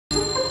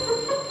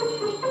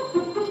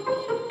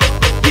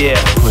Yeah.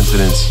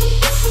 Coincidence.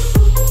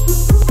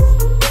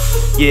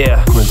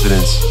 Yeah.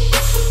 Coincidence.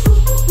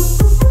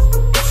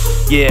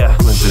 Yeah.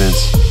 Coincidence.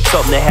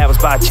 Something that happens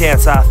by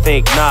chance, I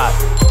think not.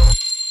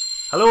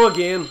 Hello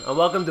again, and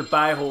welcome to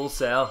Buy, Hold,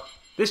 Sell.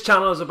 This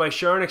channel is about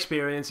sharing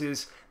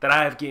experiences that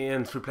I have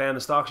gained through playing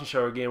the stocks and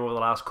share game over the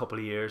last couple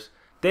of years.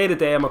 Day to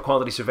day, I'm a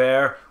quantity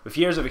surveyor with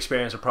years of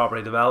experience of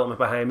property development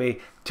behind me.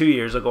 2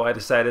 years ago, I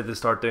decided to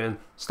start doing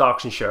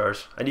stocks and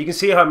shares. And you can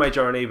see how my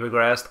journey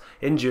progressed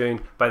in June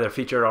by their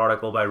featured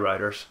article by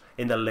Reuters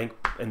in the link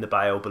in the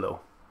bio below.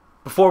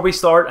 Before we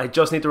start, I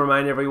just need to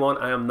remind everyone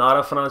I am not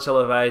a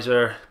financial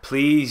advisor.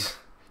 Please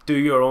do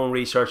your own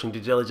research and due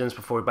diligence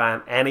before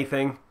buying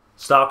anything.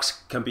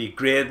 Stocks can be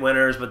great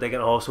winners, but they can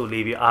also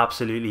leave you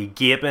absolutely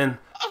gaping.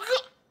 I've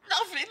got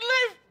nothing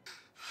left.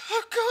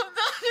 I've got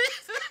nothing left.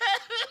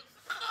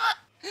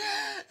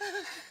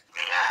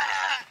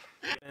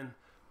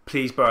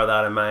 Please bear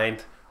that in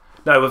mind.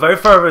 Now, without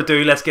further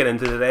ado, let's get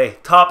into today.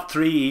 Top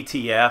 3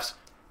 ETFs.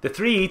 The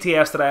 3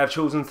 ETFs that I have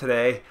chosen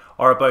today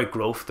are about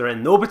growth. They're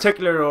in no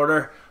particular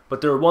order, but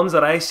they're ones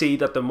that I see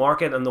that the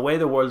market and the way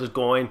the world is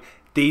going,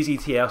 these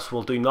ETFs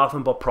will do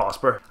nothing but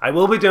prosper. I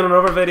will be doing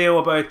another video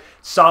about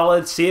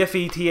solid, safe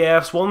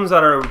ETFs, ones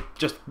that are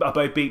just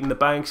about beating the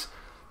banks.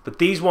 But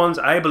these ones,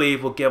 I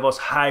believe, will give us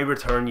high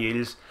return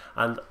yields.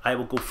 And I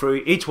will go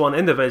through each one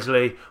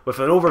individually with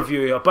an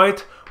overview about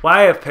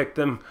why I've picked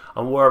them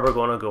and where we're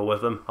going to go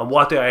with them and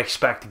what do I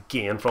expect to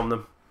gain from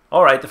them.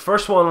 Alright, the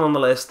first one on the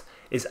list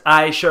is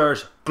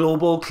iShares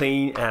Global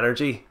Clean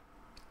Energy.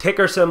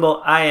 Ticker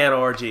symbol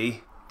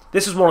INRG.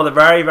 This is one of the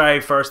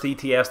very first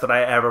ETFs that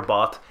I ever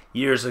bought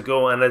years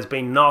ago, and it's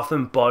been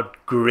nothing but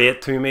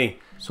great to me.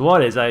 So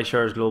what is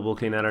iShares Global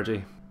Clean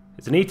Energy?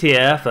 It's an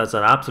ETF that's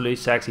an absolute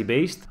sexy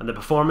beast, and the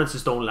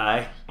performances don't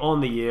lie.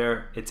 On the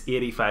year, it's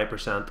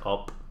 85%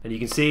 up. And you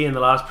can see in the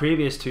last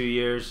previous 2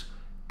 years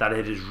that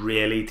it has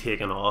really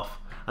taken off.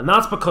 And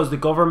that's because the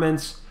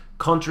governments,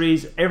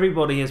 countries,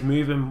 everybody is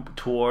moving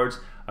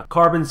towards a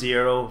carbon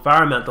zero,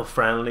 environmental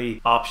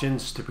friendly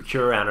options to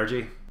procure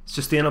energy.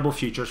 Sustainable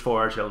futures for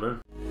our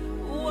children.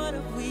 What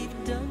have we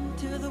done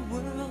to the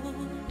world?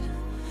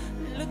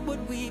 Look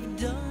what we've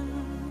done.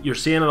 You're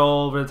seeing it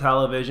all over the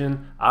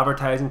television,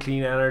 advertising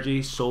clean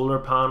energy, solar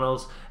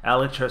panels,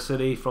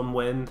 electricity from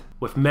wind,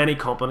 with many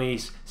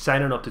companies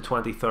signing up to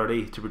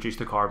 2030 to reduce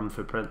the carbon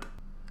footprint.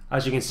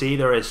 As you can see,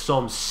 there is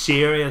some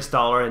serious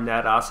dollar in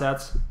net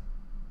assets.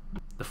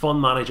 The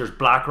fund manager's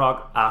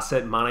BlackRock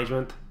Asset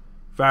Management,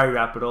 very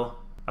reputable.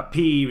 A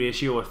PE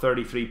ratio of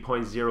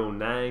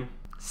 33.09,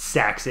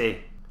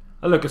 sexy.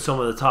 A look at some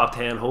of the top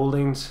 10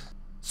 holdings.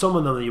 Some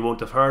of them you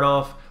won't have heard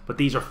of, but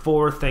these are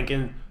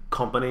forward-thinking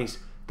companies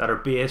that are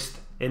based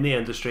in the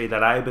industry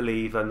that I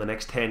believe in the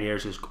next 10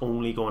 years is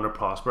only going to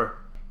prosper.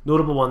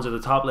 Notable ones are the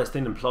top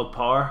listing in Plug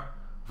Power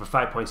for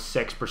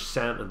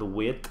 5.6% of the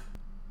weight,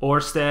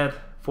 Ørsted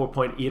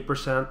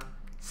 4.8%,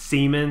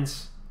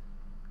 Siemens,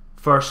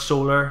 First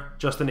Solar,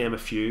 just to name a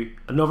few.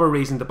 Another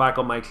reason to back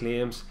up my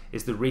claims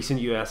is the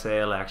recent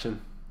USA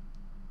election.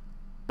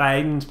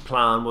 Biden's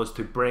plan was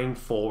to bring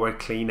forward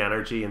clean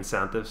energy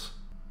incentives.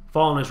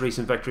 Following his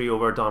recent victory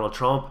over Donald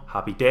Trump,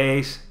 happy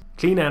days.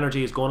 Clean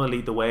energy is going to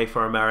lead the way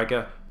for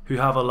America, who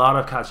have a lot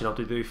of catching up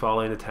to do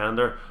following the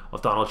tender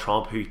of Donald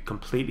Trump, who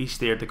completely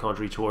steered the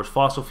country towards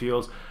fossil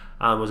fuels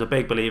and was a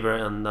big believer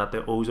in that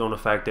the ozone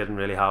effect didn't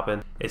really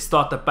happen. It's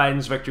thought that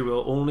Biden's victory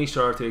will only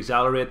serve to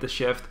accelerate the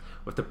shift,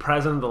 with the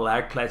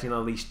president-elect pledging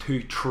at least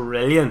 $2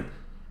 trillion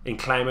in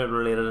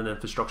climate-related and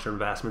infrastructure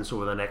investments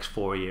over the next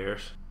 4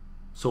 years.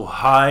 So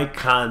how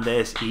can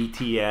this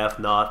ETF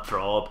not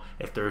throb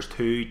if there's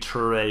 $2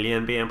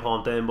 trillion being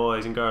pumped in,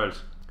 boys and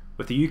girls?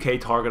 With the UK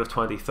target of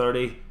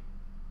 2030,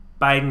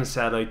 Biden has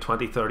set out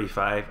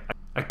 2035,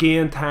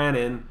 again tying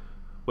in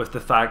with the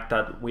fact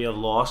that we have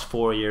lost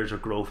 4 years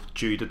of growth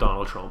due to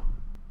Donald Trump.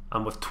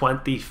 And with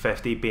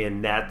 2050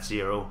 being net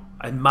zero,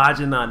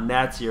 imagine that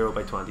net zero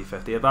by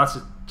 2050. If that's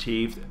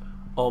achieved,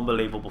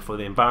 unbelievable for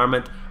the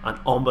environment and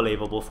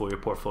unbelievable for your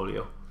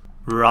portfolio.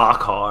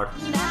 Rock hard.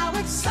 Now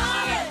it's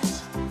solid.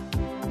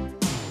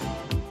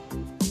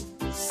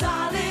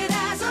 Solid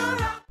as a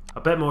rock.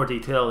 A bit more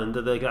detail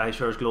into the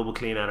iShares Global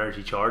Clean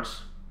Energy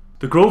charts.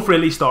 The growth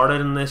really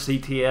started in this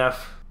ETF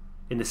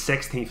in the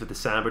 16th of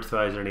December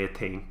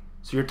 2018.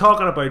 So you're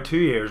talking about 2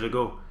 years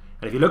ago.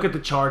 And if you look at the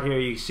chart here,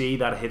 you see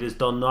that it has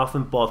done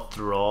nothing but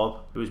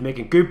throb. It was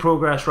making good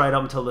progress right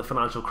up until the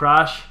financial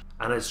crash,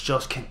 and it's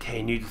just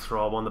continued to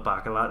throb on the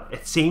back of that.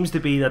 It seems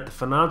to be that the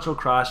financial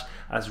crash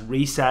has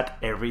reset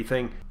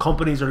everything.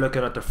 Companies are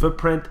looking at their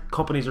footprint.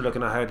 Companies are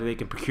looking at how they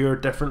can procure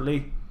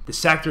differently. The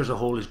sector as a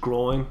whole is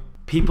growing.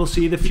 People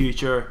see the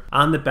future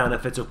and the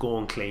benefits of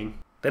going clean.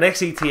 The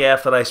next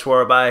ETF that I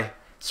swear by,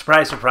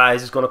 surprise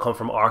surprise, is going to come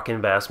from ARK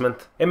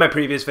Investment. In my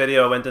previous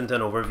video I went into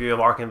an overview of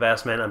ARK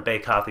Investment and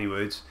Big Cathy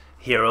Woods,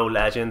 hero,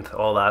 legend,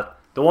 all that.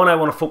 The one I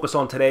want to focus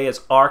on today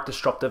is ARK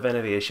Disruptive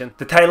Innovation.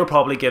 The title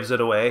probably gives it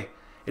away.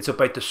 It's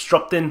about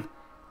disrupting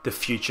the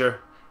future,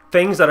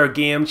 Things that are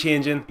game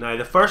changing. Now,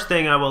 the first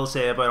thing I will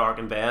say about ARK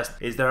Invest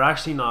is they're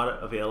actually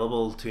not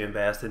available to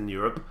invest in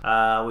Europe,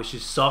 which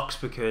just sucks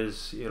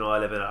because, you know, I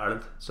live in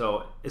Ireland.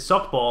 So it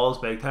sucks balls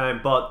big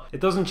time, but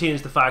it doesn't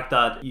change the fact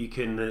that you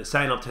can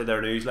sign up to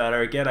their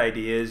newsletter, get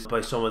ideas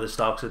about some of the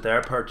stocks that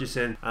they're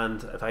purchasing.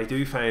 And if I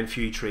do find a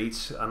few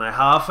treats, and I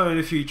have found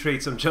a few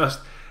treats, I'm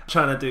just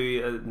trying to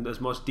do as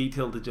much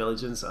detailed due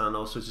diligence and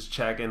also just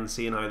checking,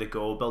 seeing how they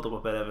go, build up a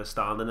bit of a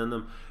standing in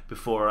them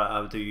before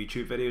I do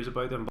YouTube videos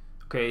about them.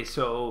 Okay,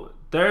 so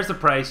there's the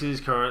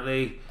prices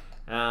currently,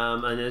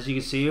 and as you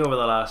can see over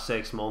the last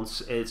 6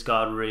 months, it's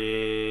got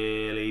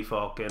really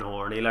fucking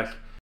horny. Like,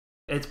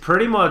 it's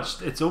pretty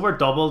much, it's over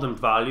doubled in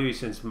value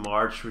since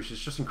March, which is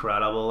just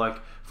incredible.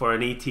 Like, for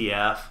an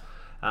ETF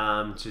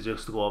to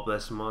just go up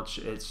this much,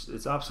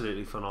 it's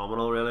absolutely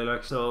phenomenal, really.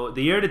 Like, so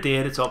the year to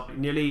date, it's up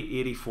nearly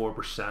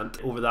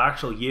 84%. Over the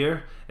actual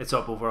year, it's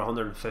up over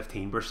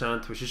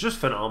 115%, which is just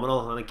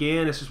phenomenal. And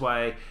again, this is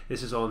why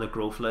this is on the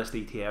growth list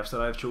ETFs that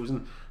I've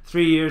chosen.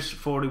 3 years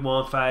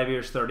 41, 5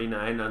 years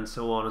 39, and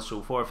so on and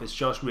so forth. It's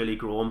just really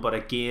growing. But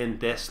again,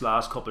 this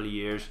last couple of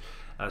years,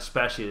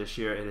 especially this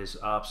year, it is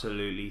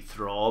absolutely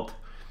throbbed.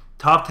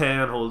 Top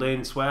 10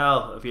 holdings,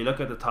 well, if you look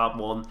at the top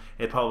one,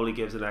 it probably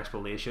gives an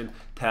explanation.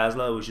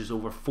 Tesla, which is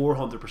over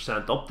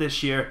 400% up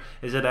this year,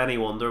 is it any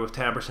wonder with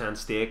 10%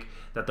 stake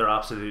that they're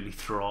absolutely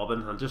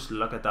throbbing? And just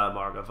look at that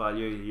market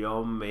value,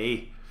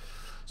 yummy.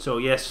 So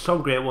yes,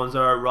 some great ones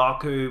are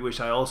Roku, which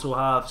I also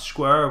have,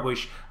 Square,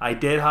 which I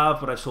did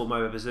have, but I've sold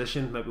my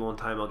position. Maybe one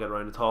time I'll get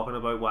around to talking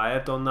about why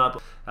I've done that.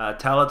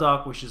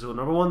 Teladoc, which is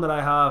another one that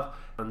I have,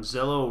 and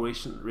Zillow,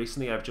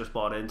 recently I've just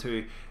bought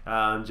into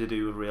to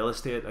do with real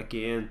estate.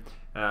 Again,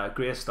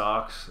 great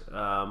stocks.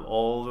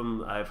 All of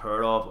them I've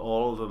heard of.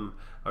 All of them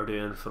are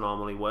doing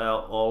phenomenally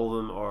well. All of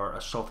them are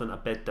something a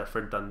bit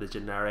different than the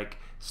generic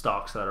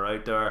stocks that are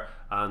out there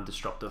and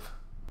disruptive.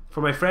 For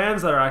my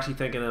friends that are actually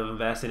thinking of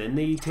investing in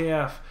the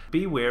ETF,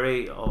 be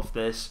wary of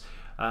this.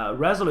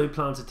 Resolute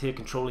plans to take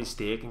controlling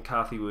stake in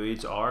Cathie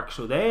Wood's ARK,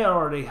 so they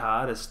already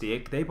had a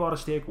stake. They bought a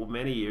stake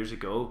many years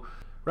ago.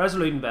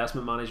 Resolute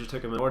Investment Manager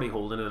took a minority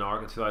holding in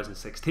ARK in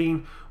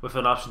 2016 with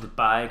an option to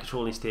buy a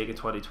controlling stake in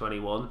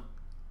 2021.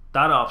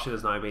 That option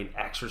is now being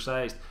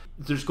exercised.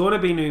 There's going to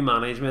be new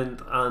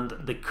management, and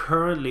the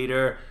current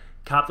leader,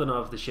 captain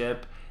of the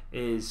ship,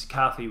 is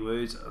Cathie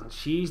Wood, and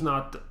she's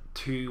not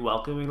too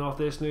welcoming of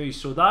this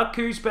news, so that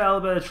could spell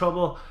a bit of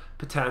trouble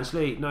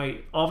potentially. Now,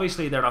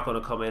 obviously they're not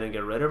going to come in and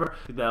get rid of her.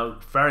 They're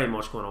very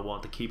much going to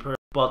want to keep her,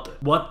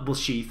 but what will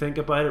she think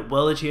about it?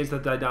 Will it change the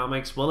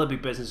dynamics? Will it be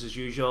business as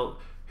usual?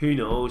 Who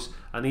knows?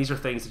 And these are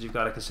things that you've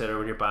got to consider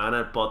when you're buying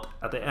it. But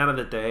at the end of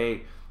the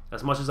day,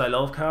 as much as I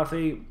love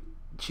Cathie,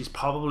 she's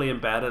probably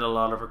embedded a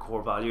lot of her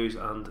core values,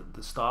 and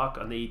the stock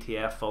and the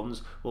ETF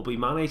funds will be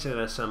managed in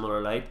a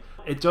similar light.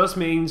 It just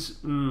means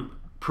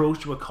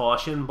approach with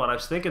caution, but I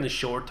was thinking the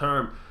short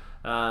term,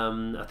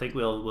 I think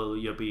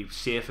you'll be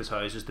safe as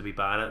houses to be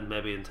buying it, and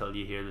maybe until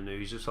you hear the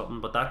news or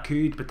something. But that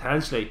could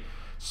potentially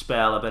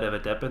spell a bit of a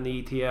dip in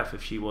the ETF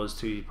if she was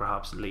to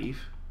perhaps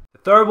leave. The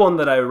third one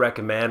that I would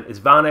recommend is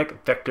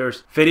VanEck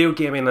Victor's Video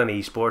Gaming and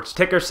Esports,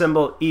 ticker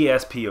symbol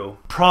ESPO.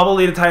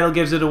 Probably the title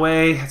gives it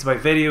away. It's about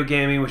video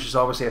gaming, which is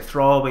obviously a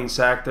throbbing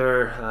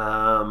sector,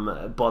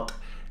 but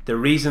the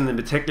reason in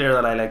particular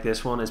that I like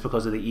this one is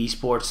because of the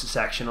esports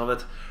section of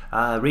it.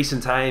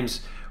 Recent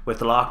times, with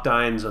the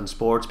lockdowns and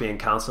sports being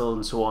cancelled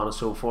and so on and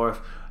so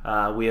forth,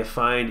 we have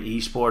found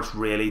esports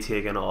really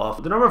taking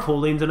off. The number of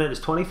holdings in it is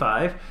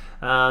 25,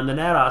 and the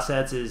net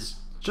assets is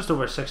just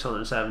over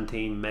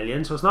 617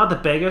 million, so it's not the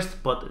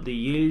biggest, but the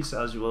yields,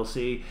 as you will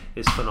see,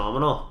 is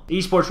phenomenal.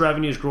 Esports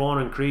revenue has grown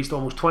and increased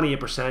almost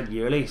 28%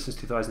 yearly since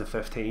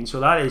 2015, so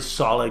that is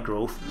solid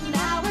growth.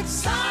 Now it's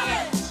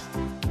solid.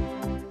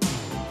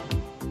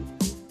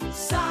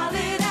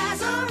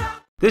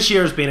 This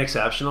year has been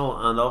exceptional,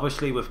 and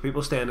obviously with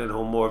people staying at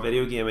home more,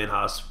 video gaming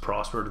has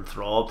prospered and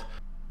throbbed.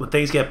 When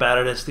things get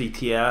better, this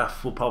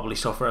ETF will probably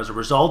suffer as a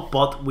result,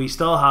 but we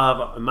still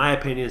have, in my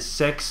opinion,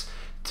 6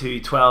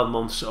 to 12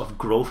 months of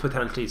growth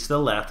potentially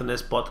still left in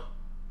this. But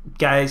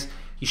guys,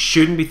 you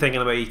shouldn't be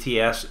thinking about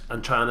ETFs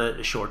and trying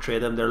to short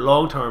trade them. They're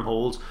long-term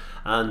holds,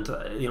 and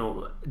you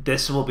know,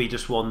 this will be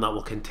just one that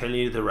will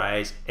continue to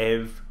rise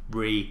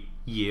every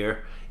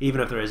year,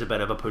 even if there is a bit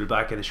of a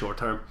pullback in the short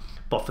term.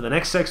 But for the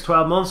next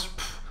 6-12 months,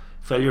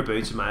 fill your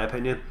boots, in my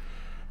opinion.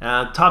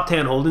 Top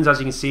 10 holdings, as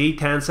you can see,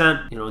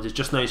 Tencent, you know, there's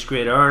just nice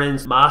great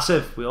earnings,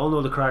 massive. We all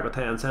know the crack with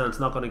Tencent, it's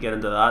not going to get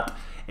into that.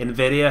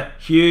 Nvidia,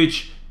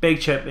 huge,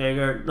 big chip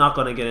maker, not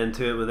going to get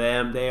into it with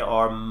them. They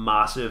are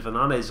massive, and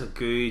that is a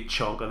good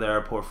chunk of their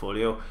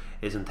portfolio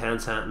is in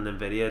Tencent and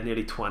Nvidia,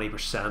 nearly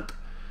 20%,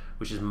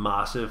 which is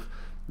massive.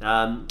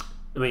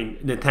 I mean,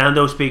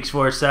 Nintendo speaks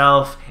for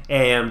itself.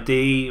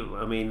 AMD,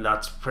 I mean,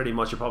 that's pretty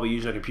much, you're probably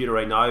using a computer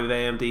right now with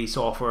AMD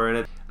software in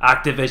it.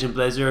 Activision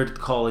Blizzard,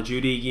 Call of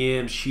Duty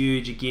games,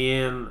 huge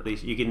again.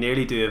 You can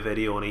nearly do a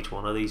video on each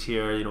one of these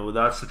here, you know,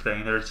 that's the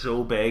thing, they're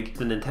so big.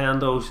 The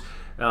Nintendo's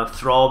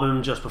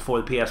throbbing just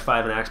before the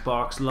PS5 and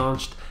Xbox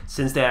launched.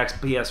 Since the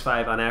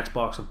PS5 and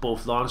Xbox have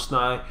both launched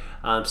now,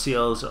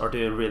 sales are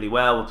doing really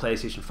well, with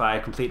PlayStation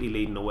 5 completely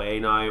leading the way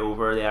now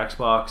over the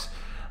Xbox.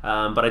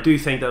 But I do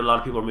think that a lot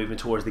of people are moving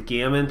towards the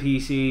gaming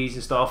PCs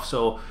and stuff.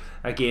 So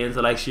again,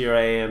 the likes of your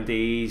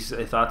AMDs,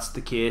 if that's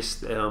the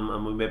case,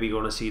 and we're maybe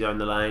going to see down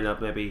the line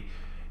that maybe,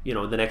 you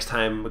know, the next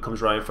time it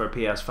comes around for a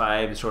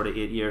PS5 in sort of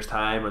 8 years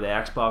time, or the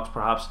Xbox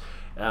perhaps,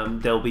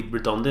 they'll be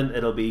redundant.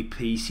 It'll be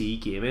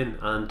PC gaming.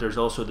 And there's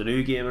also the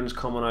new gaming's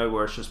coming out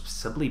where it's just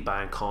simply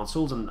buying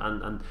consoles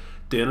and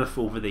doing it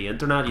over the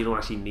internet. You don't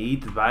actually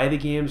need to buy the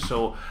games.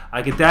 So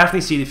I could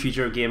definitely see the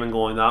future of gaming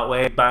going that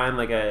way. Buying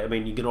I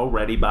mean, you can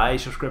already buy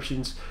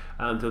subscriptions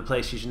to the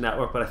PlayStation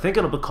Network, but I think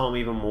it'll become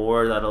even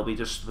more that it'll be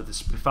just with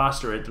the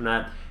faster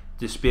internet,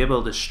 just be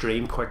able to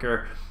stream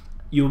quicker.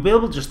 You'll be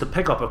able just to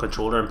pick up a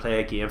controller and play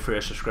a game for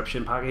a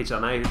subscription package,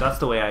 and that's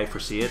the way I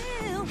foresee it.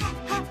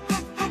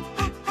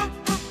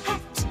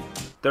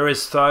 There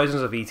is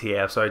thousands of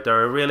ETFs out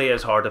there. It really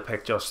is hard to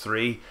pick just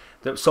 3.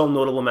 Some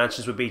notable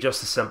mentions would be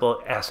just a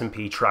simple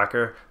S&P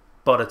tracker,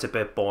 but it's a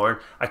bit boring.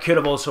 I could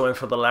have also went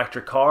for the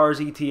electric cars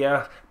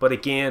ETF, but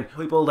again,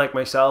 people like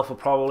myself will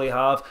probably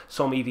have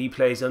some EV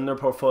plays in their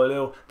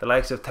portfolio, the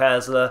likes of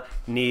Tesla,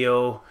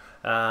 NIO,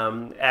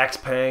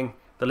 Xpeng,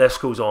 the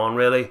list goes on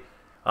really.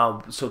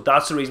 So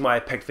that's the reason why I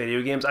picked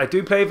video games. I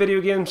do play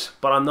video games,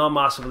 but I'm not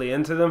massively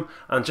into them,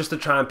 and just to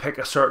try and pick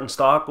a certain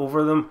stock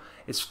over them,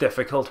 it's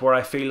difficult, where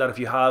I feel that if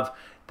you have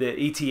the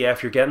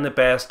ETF, you're getting the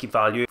best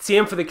value.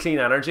 Same for the clean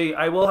energy.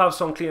 I will have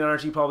some clean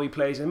energy probably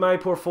plays in my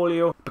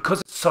portfolio,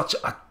 because it's such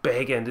a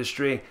big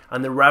industry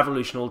and the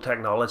revolutionary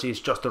technology is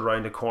just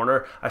around the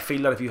corner. I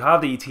feel that if you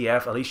have the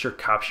ETF, at least you're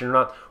capturing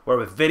that. Where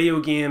with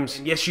video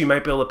games, yes, you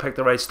might be able to pick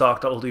the right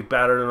stock that will do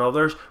better than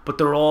others, but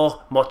they're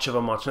all much of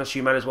a muchness.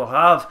 You might as well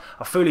have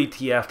a full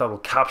ETF that will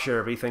capture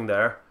everything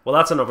there. Well,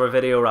 that's another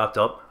video wrapped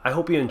up. I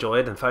hope you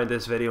enjoyed and found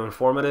this video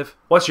informative.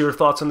 What's your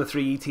thoughts on the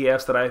 3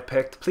 ETFs that I've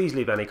picked? Please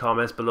leave any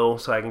comments below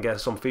so I can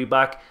get some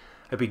feedback.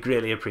 It'd be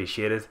greatly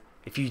appreciated.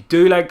 If you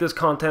do like this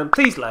content,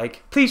 please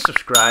like, please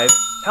subscribe,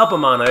 help a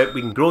man out.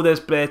 We can grow this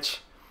bitch.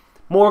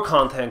 More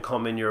content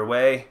coming your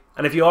way.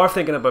 And if you are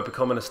thinking about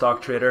becoming a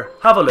stock trader,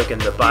 have a look in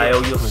the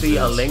bio. You'll see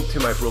a link to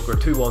my broker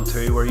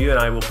 212 where you and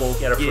I will both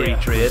get a free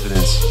trade.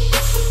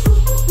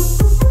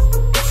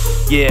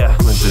 Yeah,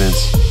 coincidence.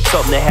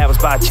 Something that happens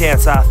by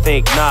chance, I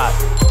think not.